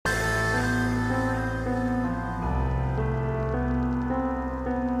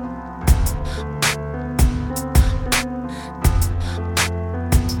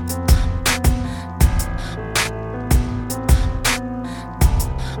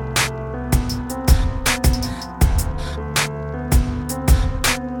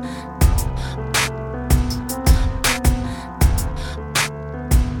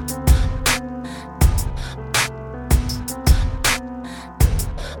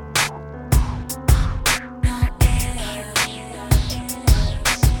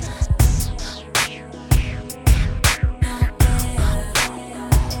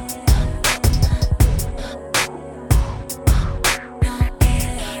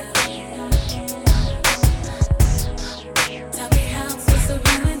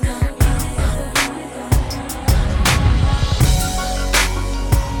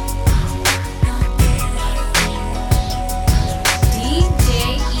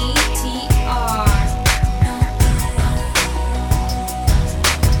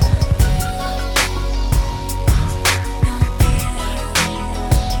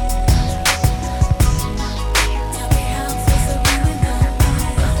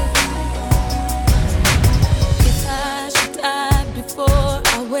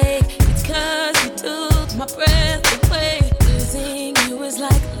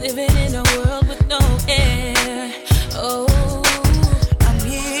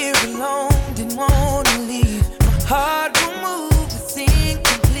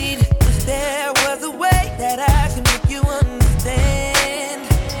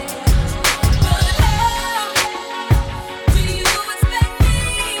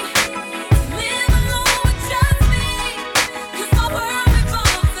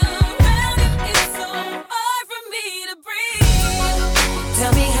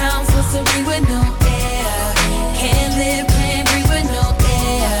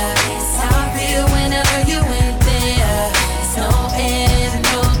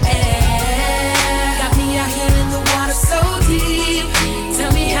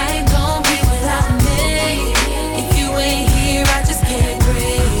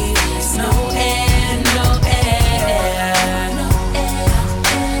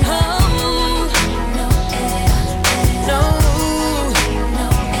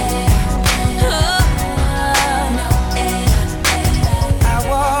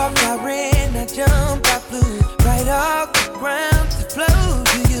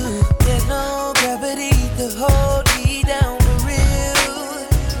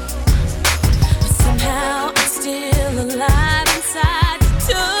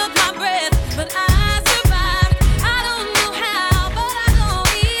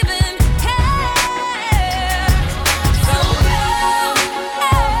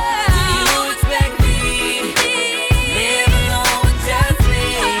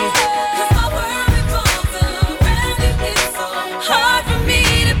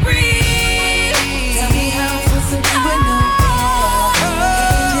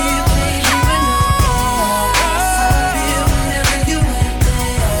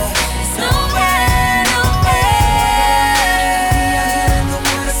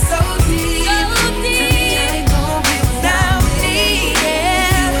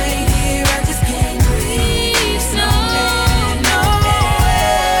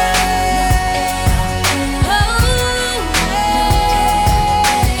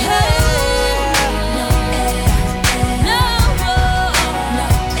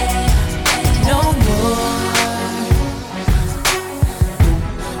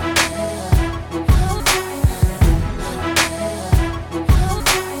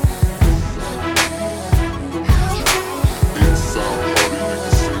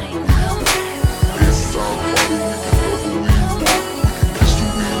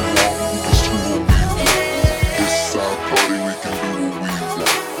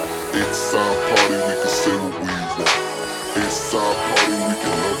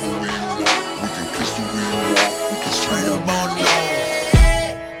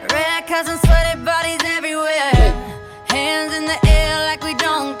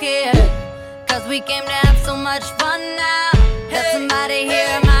we came to have so much fun now. That somebody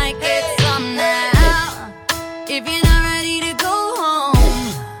here might get some now. If you're not ready to go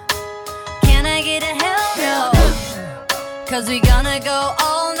home, can I get a hell no? 'Cause we gonna go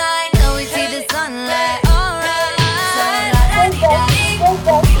all night till we see the sunlight. Alright, so la-da-dee-da-dee,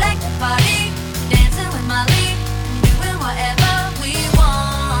 we like to party, dancing with Molly, doing whatever we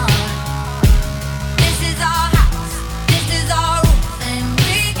want. This is our house, this is our rules, and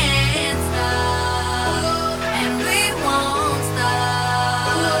we can't stop, and we won't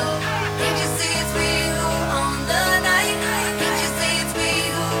stop. Can't you see it's we who own the night? Can't you see it's we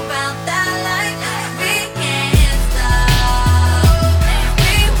who found that light? We can't stop, and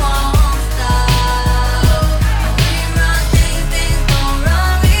we won't stop. We run things, things gon'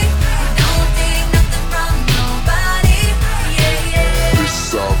 run me. We don't take nothing from nobody. Yeah, yeah. This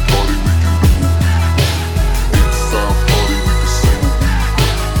is our party, we can do what we want. This is our party, we can say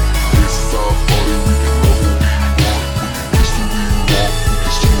what we want. This is our party, we can love what we want. We can kiss who we want, we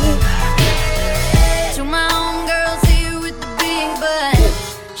can screw who we want. To my homegirls here with the big butt,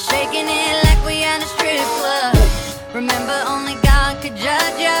 shaking it like we at a strip club. Remember, only God could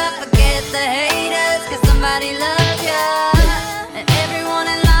judge ya. Forget the haters, 'cause somebody loves ya. And everyone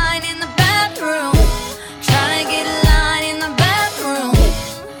in line in the bathroom, trying to get a line in the bathroom.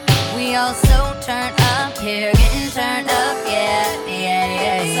 We all so turned up here, getting turned up, yeah, yeah,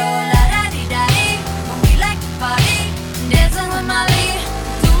 yeah. So la-da-dee-da-dee, we like to party, dancing with Molly,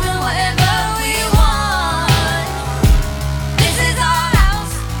 doing whatever we want. This is our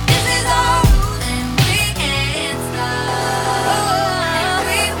house, this is our rules, and we can't stop, and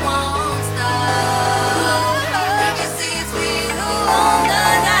we won't stop. Can't you see it's we who own the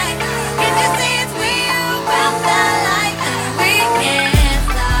night? Can't you see it's we who found that light? We can't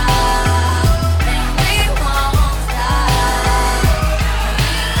stop, and we won't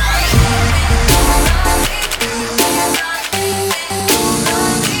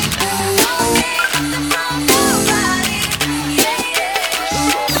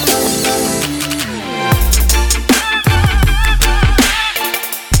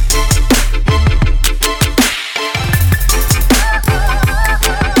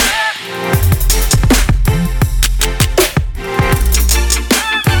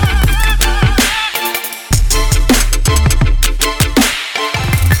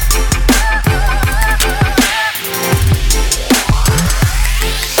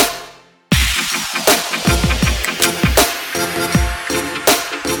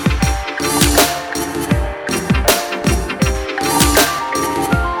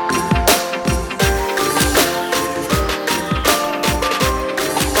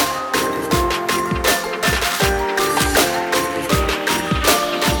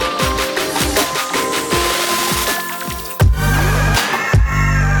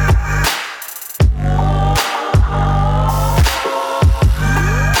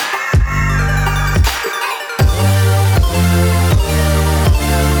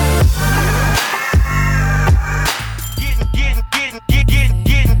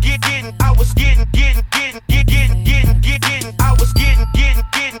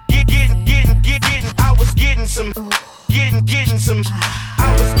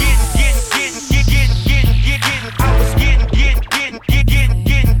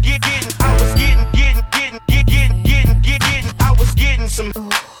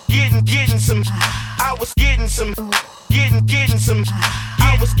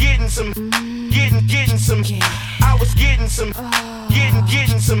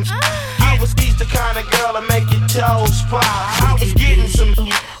I was these the kind of girl that make your toes pop. I was getting some,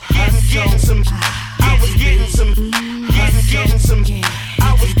 getting some. I was getting some, getting some.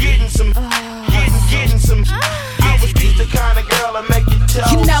 I was getting some, getting some. I was these the kind of girl that make your toes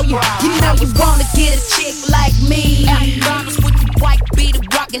pop. You know you wanna get a chick like me. Bombers with the white beater,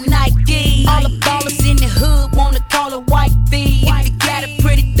 rockin' Nike. All the ballers in the hood wanna call her white V. If you got a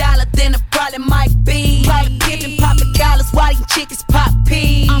pretty dollar, then it probably might be. Probably pimpin', poppin' dollars, while these chickens pop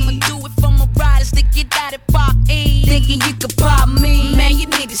P. I'ma do it for my riders to get out of pop E. Thinking you could pop me, man, you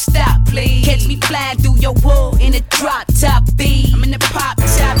need to stop, please. Catch me flying through your wood in a drop top B. I'm in the pop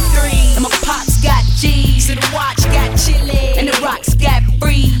top 3, and my pops got G's, so the watch got chili, and the rocks got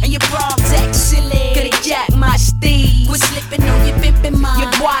free, and your bras act silly. Coulda jacked my steed. Quit slipping on your pimpin' mom.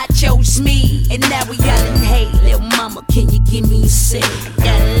 Your boy chose me, and now we yellin', hey, little mama, can you give me a sip? I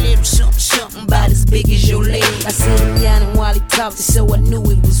got a little something, something about as big as your leg. I seen him yawning while he talked, so I knew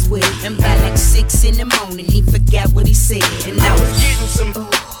it was weird. And by like 6 in the morning, he forgot what he said, and I was getting some,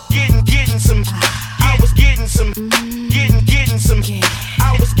 getting some. I was getting some, getting some.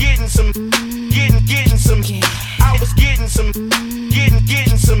 I was getting some, getting some. I was getting some,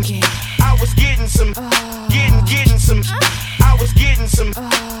 getting some. I was getting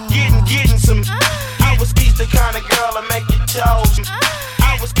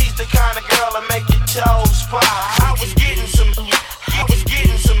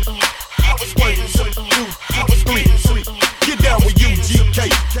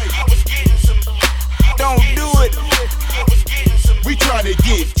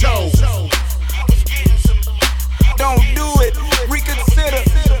get chose. Don't do it, reconsider.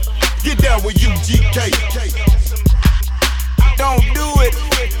 Get down with UGK. Don't do it.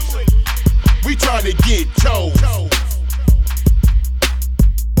 We trying to get chose.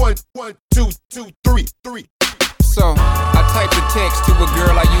 1, 2, 2, 3, 3. So, I typed a text to a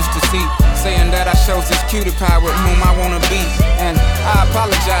girl I used to see, saying that I chose this cutie pie with whom I wanna be. And I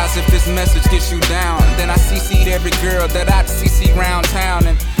apologize if this message gets you down. Then I CC'd every girl that I'd CC round town.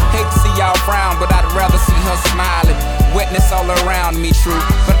 And hate to see y'all frown, but I'd rather see her smiling. Wetness all around me, true,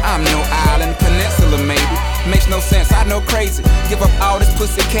 but I'm no island, peninsula maybe. Makes no sense, I know crazy. Give up all this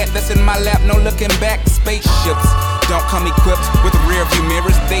pussy cat that's in my lap, no looking back. Spaceships don't come equipped with rear view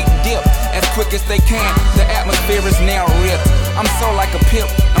mirrors, they dip as quick as they can. The atmosphere is now ripped. I'm so like a pimp,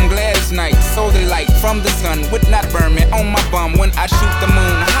 I'm glad it's night. So the light from the sun would not burn me on my bum when I shoot the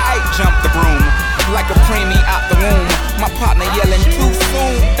moon. High jump the broom like a preemie out the womb. My partner yelling too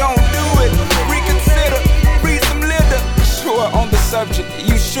soon. Don't do it, reconsider, read some litter. Sure on the subject,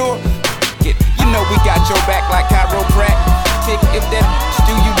 you sure? You know we got your back like chiropractic. If that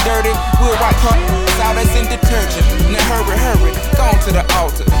do you dirty, we'll wipe her out as in detergent. Now hurry, go on to the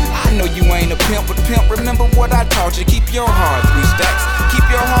altar. I know you ain't a pimp, but pimp, remember what I taught you. Keep your heart, 3 stacks. Keep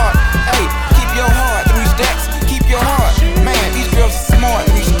your heart, hey, keep your heart, 3 stacks. Keep your heart, man, these girls are smart.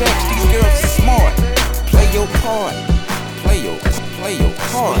 3 stacks, these girls are smart. Play your part, play your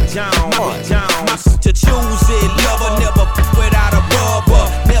part. To choose it, lover, never without a rubber.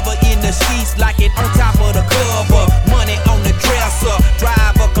 Never in the sheets, like it on top of the cover. Money on the dresser,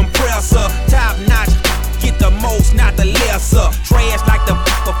 drive a compressor. Top notch, get the most, not the lesser. Trash like the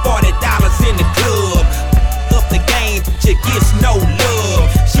for $40 in the club. Up the game, she gets no love.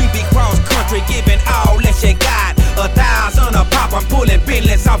 She be cross country, giving all that she got. 1,000 a pop, I'm pulling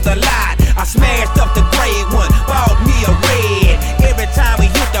Bentleys off the lot. I smashed up the gray one, bought me a red. Every time we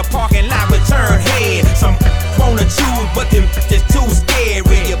hit the parking lot, we turn head. Some wanna choose, but them just too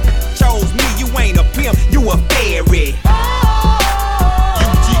scary. You chose me, you ain't a pimp, you a fairy.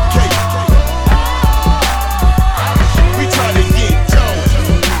 UGK. We tryna get chose.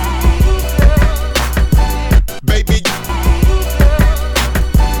 Baby,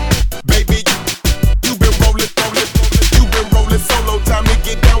 you been rolling solo. Time to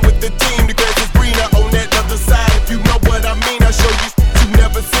get down with the team. The grass is greener on that other side. If you know what I mean, I show you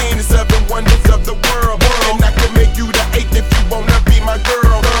never seen the 7 wonders of the world. And I can make you the 8th if you wanna be my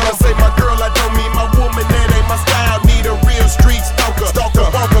girl. I say my girl, I don't mean my woman, that ain't my style. Need a real street stalker,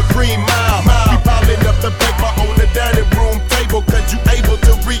 walk a green mile. We piling up the paper on the dining room table, cause you able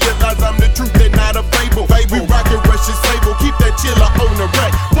to realize I'm the truth and not a fable. We rockin' Russian sable, keep that chiller on the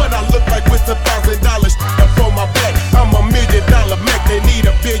rack. What I look like with $1,000 up on my back. I'm $1 million Mac, they need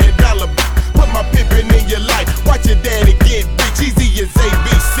 $1 billion. Put my pimpin' in your life, watch your daddy get rich. Easy as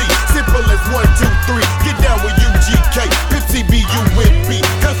ABC, simple as 1, 2, 3. Get down with UGK, Pimp CBU with B.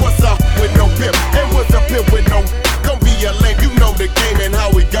 Cause what's up with no pimp, and what's a pimp with no? Don't be a lame, you know the game and how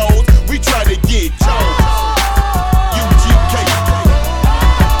it goes. We try to get chose. UGK.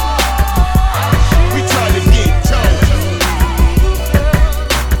 We try to get chose.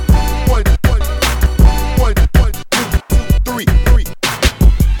 1, 2, 3.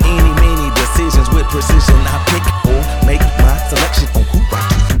 Many decisions with precision. I pick or make my selection on who I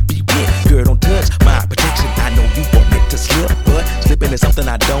choose to be with. Girl, don't touch my protection. I know you want it to slip, but slipping is something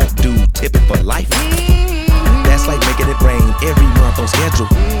I don't do. Tipping for life. That's like making it rain every month on schedule.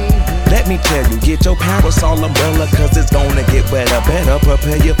 Let me tell you, get your parasol umbrella, cause it's gonna get wetter. Better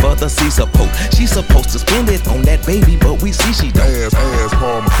prepare you for the sea support. She's supposed to spend it on that baby, but we see she don't. Ass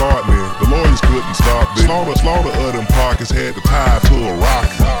Paul McCartney. The lawyers couldn't stop this. Slaughter of them pockets had to tie to a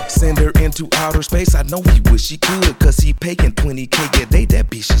rocket. Send her into outer space, I know he wish he could, cause he paying $20K a day, that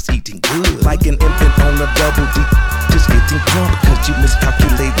bitch is eating good. Like an infant on a double D, just getting drunk, cause you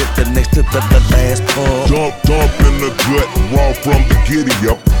miscalculated the next to the last pump. Dump in the gut, raw from the giddy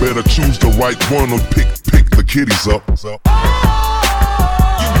up. Better choose the right one or pick the kitties up. UGK.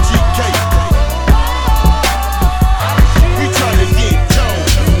 We tryna get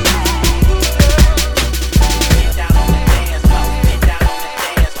chose. Get down on the dance floor, get down on the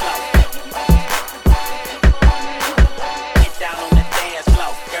dance floor. Get down on the dance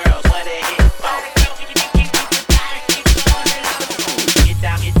floor, girls, what they hit for? Get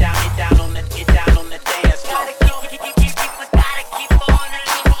down on the dance floor.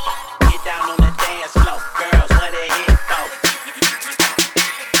 Get down on the dance floor, girls, what they hit for?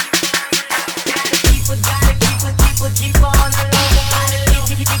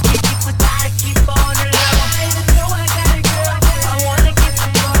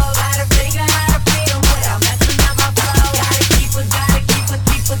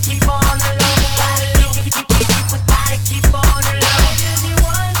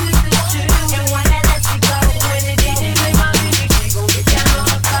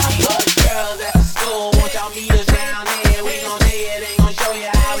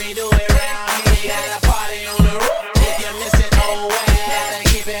 we do it round here. We got a party on the roof. If you miss it, oh well. Gotta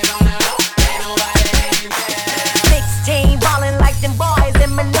keep it on the low. Ain't nobody in there. 16 ballin' like them boys in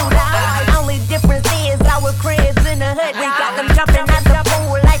Menuda. Only difference is our cribs in the hood. We got them jumping at the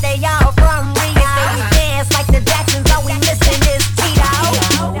pool like they all from Rio. We dance like the Jacksons, all we missing is Tito.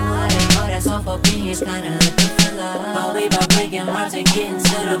 That's off of me, it's kinda like a filler. But we bout breaking hearts and getting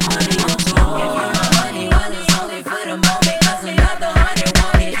to the money. If you want money, well it's only for the moment. Cause another 100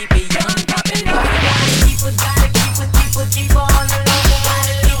 want it, keep it young, poppin' up. Gotta keep on the low.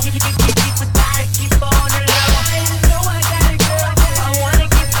 Gotta keep on the low. I know I got a girl, I wanna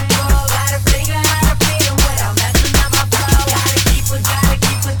keep it low. Gotta figure how to feed 'em without messing up my flow. Gotta keep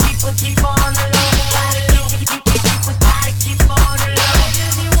on the low. Gotta keep on the low.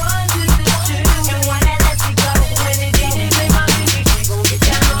 Just you one, just the truth. And one that lets you go. When it didn't play my music, they gon' get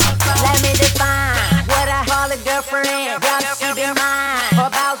down on the floor. Let me define what I call a girlfriend. Y'all should be mine for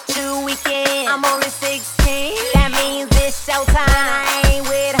about 2 weekends. I'm only 16, that means it's showtime. I ain't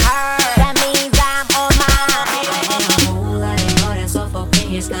with her, that means I'm on mine. Whole lot of more than soft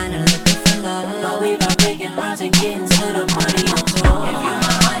opinions, kinda like a filler. But we bout breaking hearts and getting to the money on tour. If you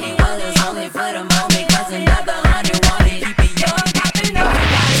want money, well it's only for the moment. Cause another 100 want it, keep it young, poppin' up.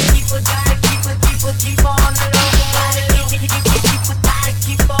 Gotta keep on the low. Gotta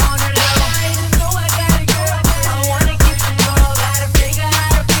keep on the low. I know I got a girl, I wanna keep it low. Gotta figure how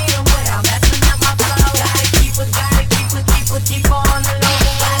to feed 'em without messing up my flow. Gotta keep on the low.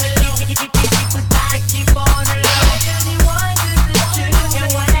 Gotta keep on the low. Just you one, just the truth. And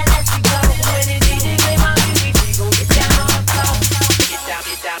one that lets you go. When it didn't play my music, they gon' get down on the floor. Get down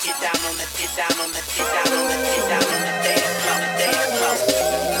on the dance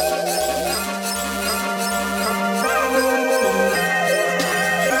floor.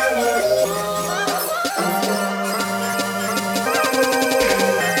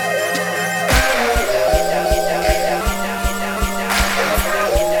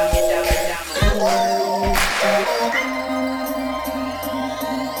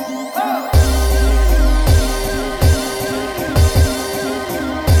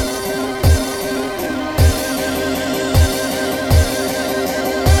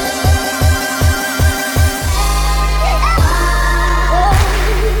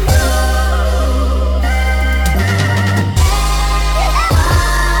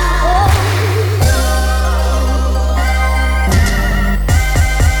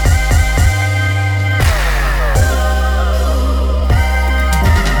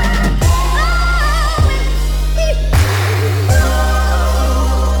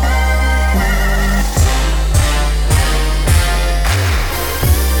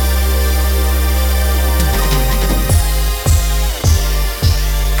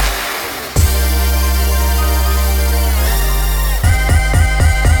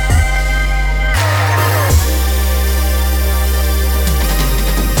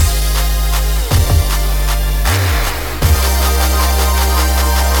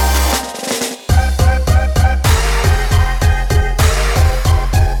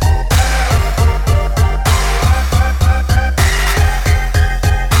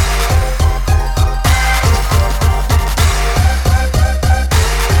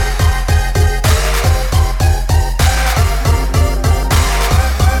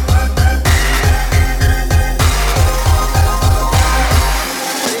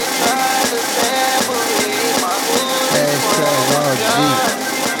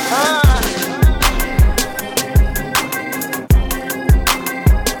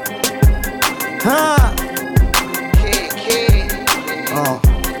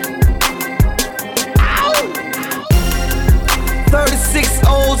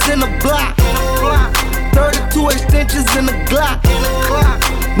 in the block. 32 extensions in the Glock.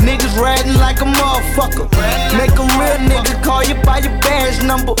 Niggas riding like a motherfucker. Make a real nigga call you by your badge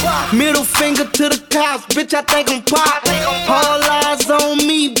number. Middle finger to the cops, bitch, I think I'm pop. All eyes on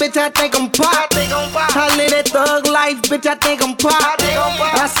me, bitch, I think I'm pop. I live that thug life, bitch, I think I'm pop.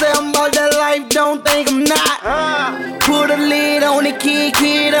 I say I'm about that life, don't think I'm not. Put a lid on it,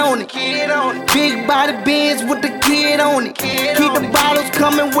 kid on it. Big body Benz with the kid on it. Keep the bottles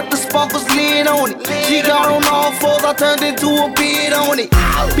coming with the sparkles lid on it. She got on all fours, I turned into a bid on it.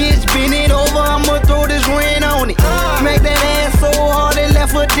 Bitch, bend it over, I'ma throw this rain on it. Smack that ass so hard, they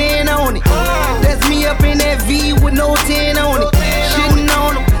left her den on it. That's me up in that V with no 10 on it. Shitting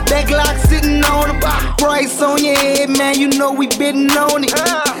on them, that Glock sitting on them. Price on your head, man, you know we bidding on it.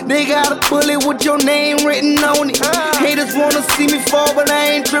 They got a bullet with your name written on it. Haters wanna see me fall, but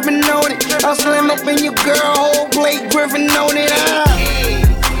I ain't tripping on it. I'll slam up in your girl, whole Blake Griffin on it.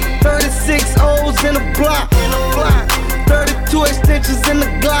 36 O's in a block. 32 extensions in the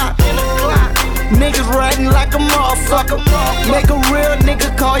Glock. Niggas riding like a motherfucker. Make a real nigga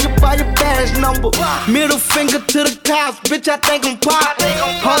call you by your badge number. Middle finger to the cops, bitch, I think I'm pop.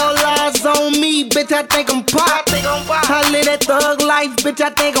 All eyes on me, bitch, I think I'm pop. I live that thug life, bitch, I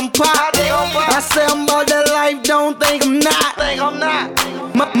think I'm pop. I say I'm about that life, don't think I'm not.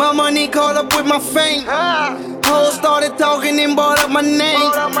 My money caught up with my fame. Hoes started talking and brought up my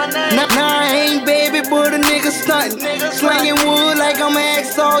name. Now I ain't baby, but a nigga stuntin'. Slinging wood like I'm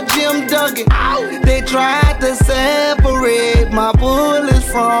Axel Jim Duggan. They tried to separate my bullets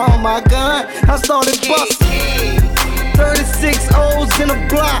from my gun. I started bustin'. 36 O's in a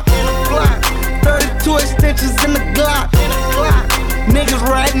block. 32 extensions in the Glock. Niggas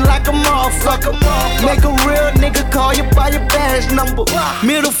riding like a motherfucker. Make a real nigga call you by your badge number.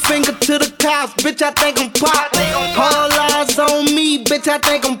 Middle finger to the cops, bitch, I think I'm pop. All eyes on me, bitch, I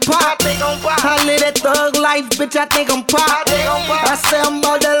think I'm pop. I live that thug life, bitch, I think I'm pop. I say I'm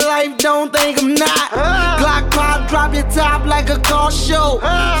about that life, don't think I'm not. Glock pop, drop your top like a car show.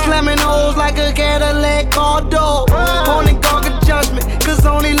 Slamming hoes like a Cadillac car door. Only God can judge me, cause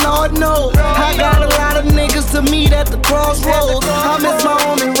only Lord knows. I got a lot of niggas to meet at the crossroads. I miss my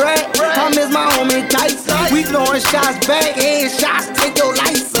homie Rat, I miss my homie Tyson. We throwing shots back, head shots, take your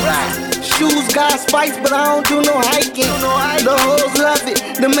license. Shoes got spice, but I don't do no hiking. The hoes love it,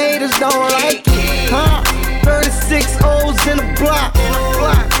 the haters don't like it. 36 O's in the block.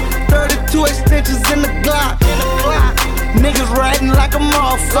 32 extensions in the Glock. Niggas riding like a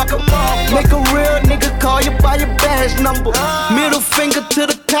motherfucker. Make a real nigga call you by your badge number. Middle finger to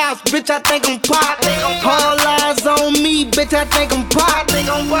the cops, bitch, I think I'm pop. All eyes on me, bitch, I think I'm pop.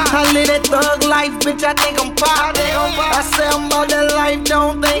 I live that thug life, bitch, I think I'm pop. I say I'm about that life,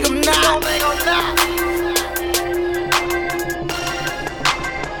 don't think I'm not.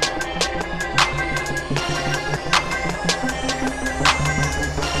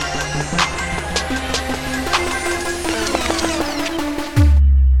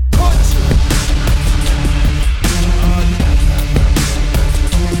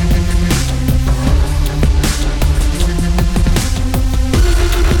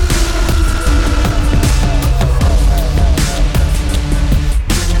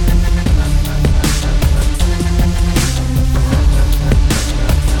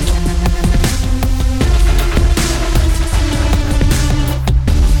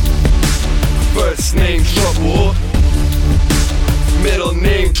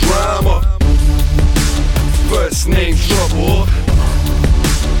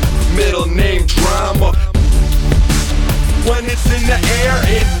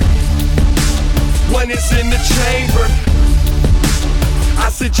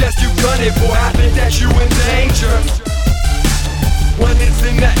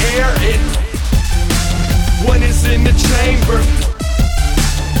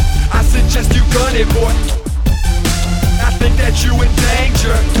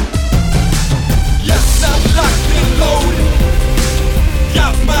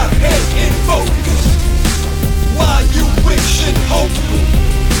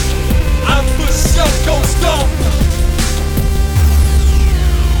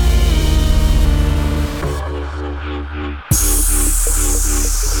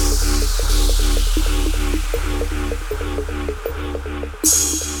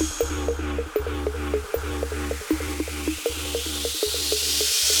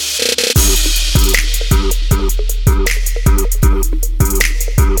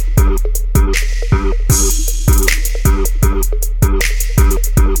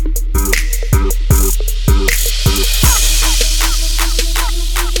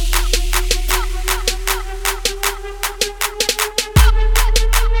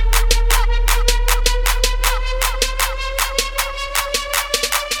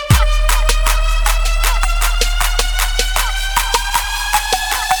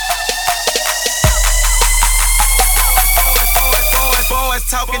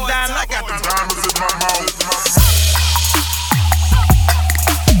 Talking down, I got the diamonds in my mouth.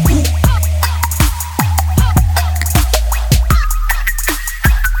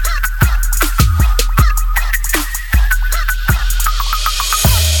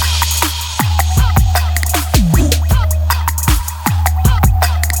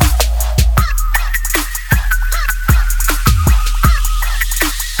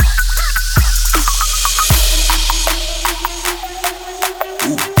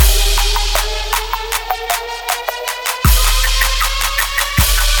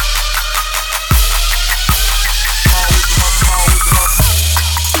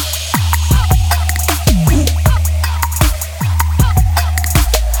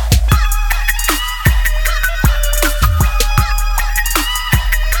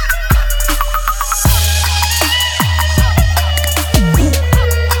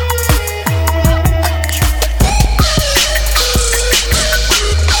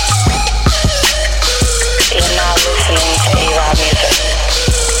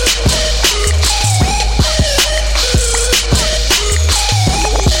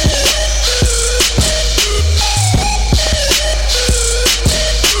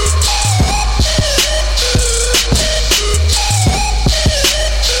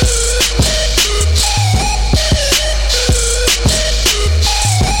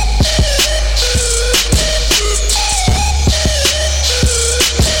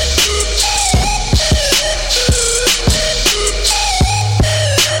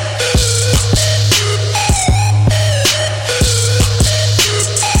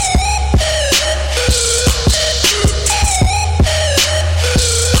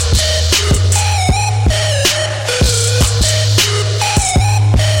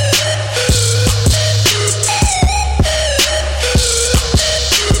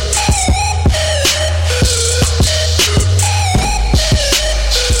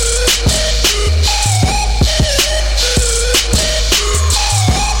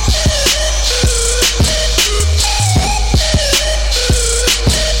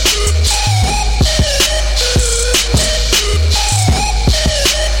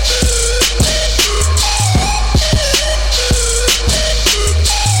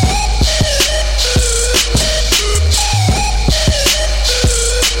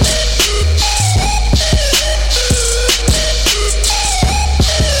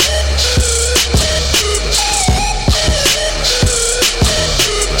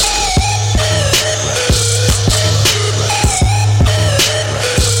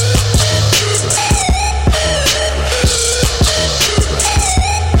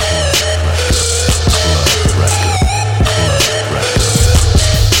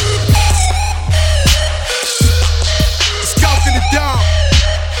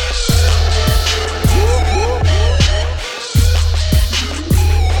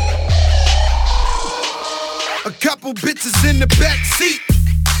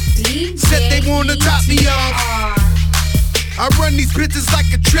 Said they wanna top me off. I run these bitches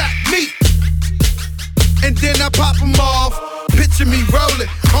like a trap meet, and then I pop them off. Picture me rolling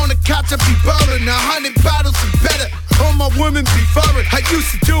on the couch, I be ballin'. 100 bottles and better. All my women be foreign. I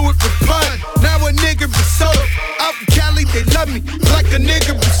used to do it for fun. Now a nigga be solo. Out in Cali, they love me like a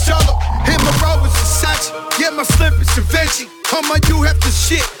nigga be solo. Hit my roll with Versace. Yeah, my slip is Givenchy. On my you have to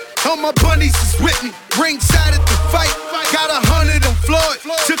shit. All my bunnies is with me. Ringside at the fight. Got 100 on Floyd.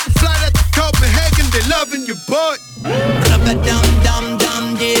 Took a flight at the Copenhagen. They loving your boy. Dum dum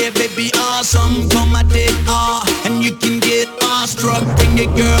dum, yeah, baby, awesome. Come my dick, and you can get awestruck. Bring your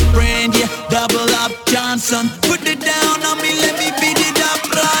girlfriend, yeah, double up Johnson. Put it down on me, let me beat it up,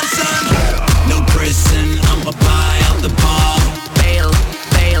 Bronson. No prison, I'm a buy out the bar. Bail,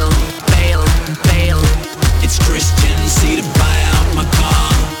 bail, bail, bail. It's Christian, see to buy out my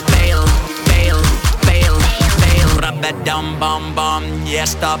car. Bail, bail, bail, bail. Dum bum bum, yeah,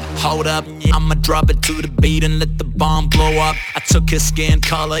 stop, hold up. Yeah, I'ma drop it to the beat and let the bomb blow up. I took his skin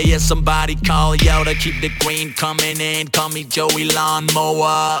color, yeah, somebody call Yoda. Keep the green coming in, call me Joey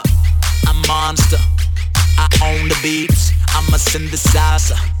Lawnmower. I'm monster, I own the beats. I'm a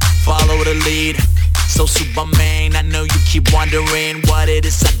synthesizer, follow the lead. So Superman, I know you keep wondering what it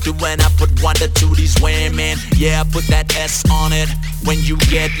is I do when I put wonder to these women. Yeah, I put that S on it when you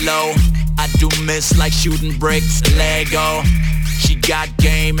get low. I do miss like shooting bricks, Lego. She got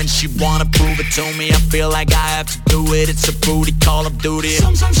game and she wanna prove it to me. I feel like I have to do it, it's a booty, Call of Duty.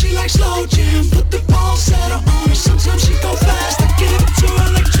 Sometimes she likes slow jam, put the ball setter on her. Sometimes she go fast, I give it to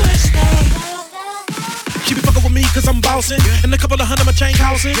her like Twister. She be fucking with me cause I'm bossing, and a couple of hundred my chain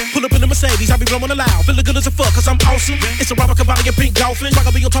housing. Pull up in the Mercedes, I be blowing loud. Feeling good as a fuck cause I'm awesome. It's a robber cabana, a pink dolphin.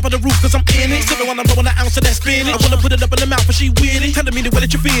 Rock be on top of the roof cause I'm in it. Sipping when I'm blowing an ounce of that spinach. I wanna put it up in the mouth but she with it. Telling me the way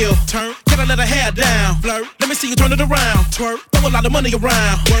that you feel. Turn, can I let her hair down? Flirt, let me see you turn it around. Twerk, throw a lot of money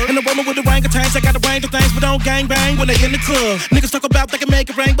around. In the woman with the orangutans, I got a range of things but don't gang bang when they in the club. Niggas talk about they can make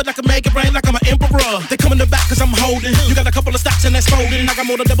it rain, but I can make it rain like I'm an emperor. They come in the back cause I'm holding. You got a couple of stocks and that's folding. I got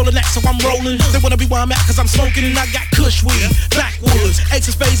more than double the neck so I'm rolling. They wanna be where I'm at cause I'm smoking and I got kush weed, backwoods, ace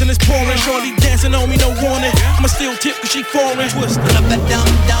of spades and it's pouring. Shorty dancing on me, no warning. I'ma still tip cause she foreign. Twist. Dum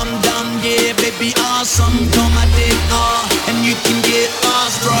dum dum, yeah, baby, awesome. Come my dick, and you can get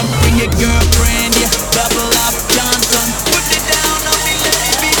awestruck. Bring your girlfriend, yeah, double up Johnson. Put it down on me, let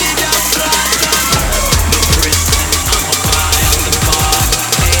me beat it up, Bronson. No prison, I'm a buy out the bar.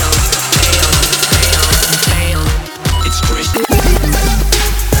 Bail, bail, bail, bail. It's Christian.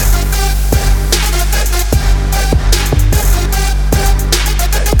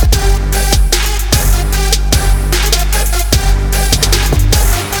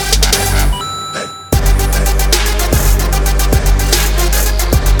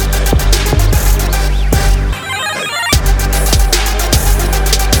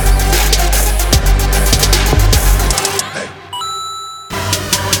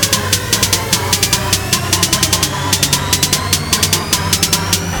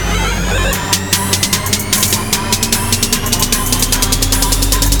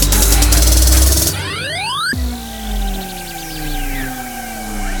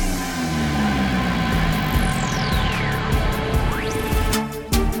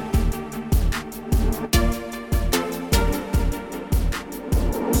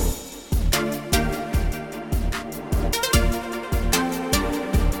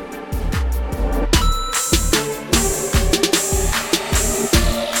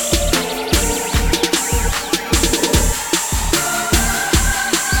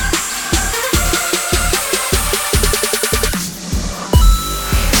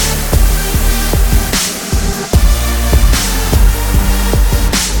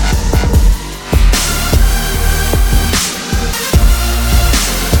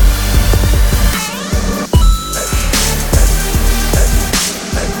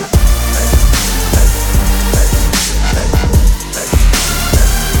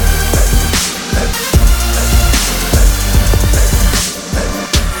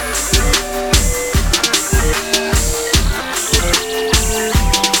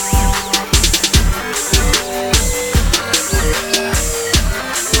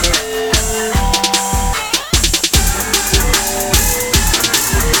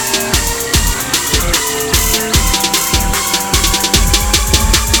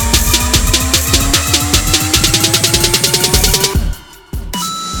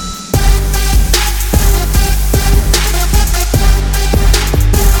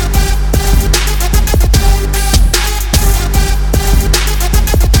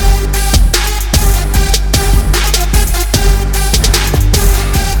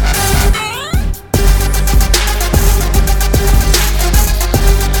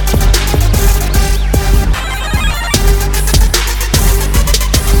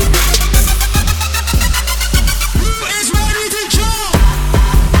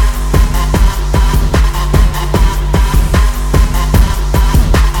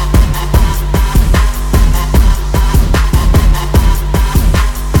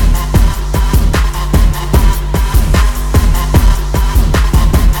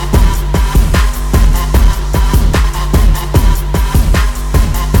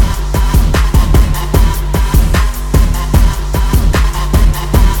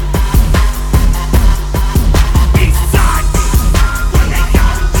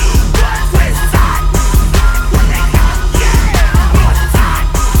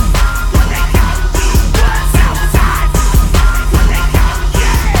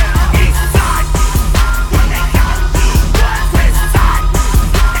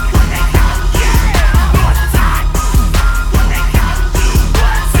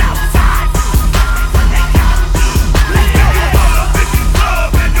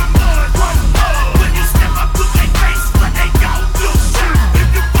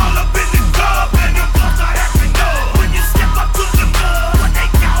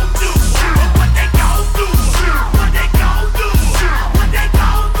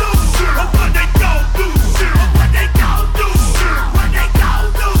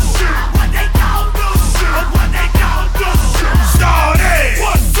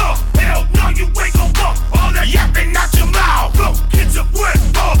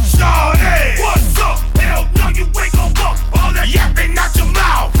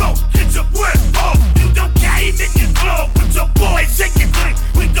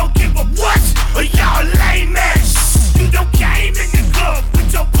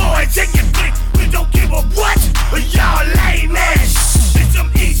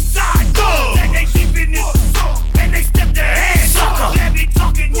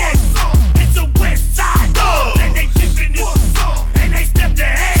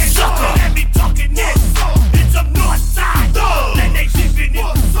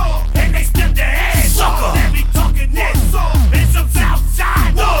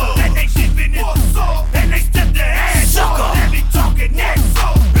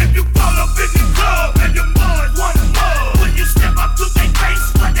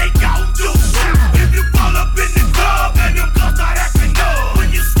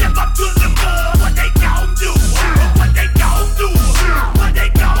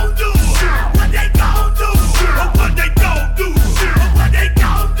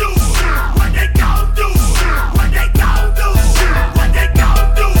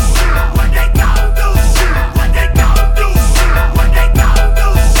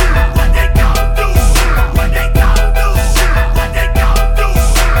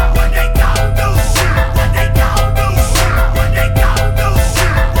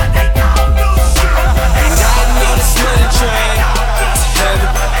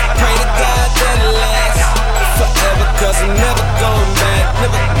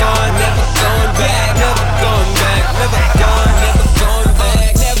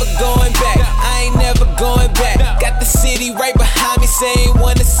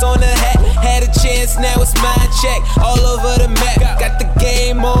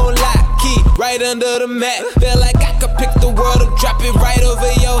 under the mat. Feel like I could pick the world up, drop it right over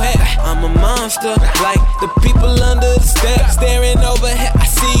your head. I'm a monster, like the people under the steps. Staring overhead, I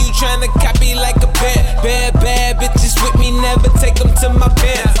see you trying to copy like a pet. Bad bitches with me, never take them to my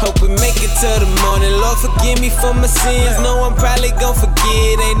pants. Hope we make it to the morning, Lord forgive me for my sins. No, I'm probably gon'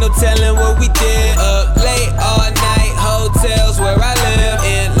 forget, ain't no telling what we did. Up late all night, hotels where I live.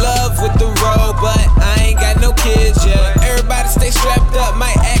 In love with the road, but I ain't got no kids yet. Everybody stay strapped up,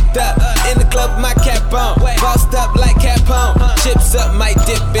 might act up. In the club, my cap on, bossed up like Capone. Chips up, might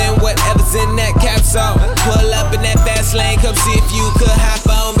dip in whatever's in that capsule. Pull up in that fast lane, come see if you could hop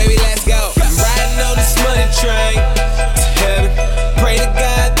on, baby, let's go. I'm riding on this money train to heaven. Pray to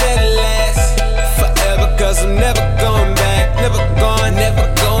God that it lasts forever, cause I'm never going back. Never going back,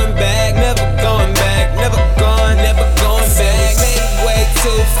 never going back, never going back. Made it way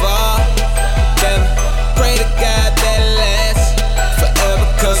too far. Damn, pray to God that it lasts forever,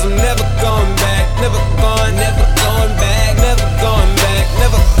 cause I'm never going back. Never going back, never going back, never going back.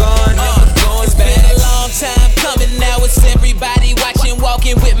 It's been a long time coming now, it's everybody watching,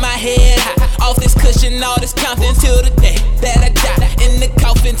 walking with my head high. Off this cushion, all this confidence till the day that I die. In the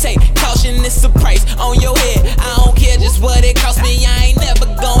coffin, take caution, it's a price on your head. I don't care just what it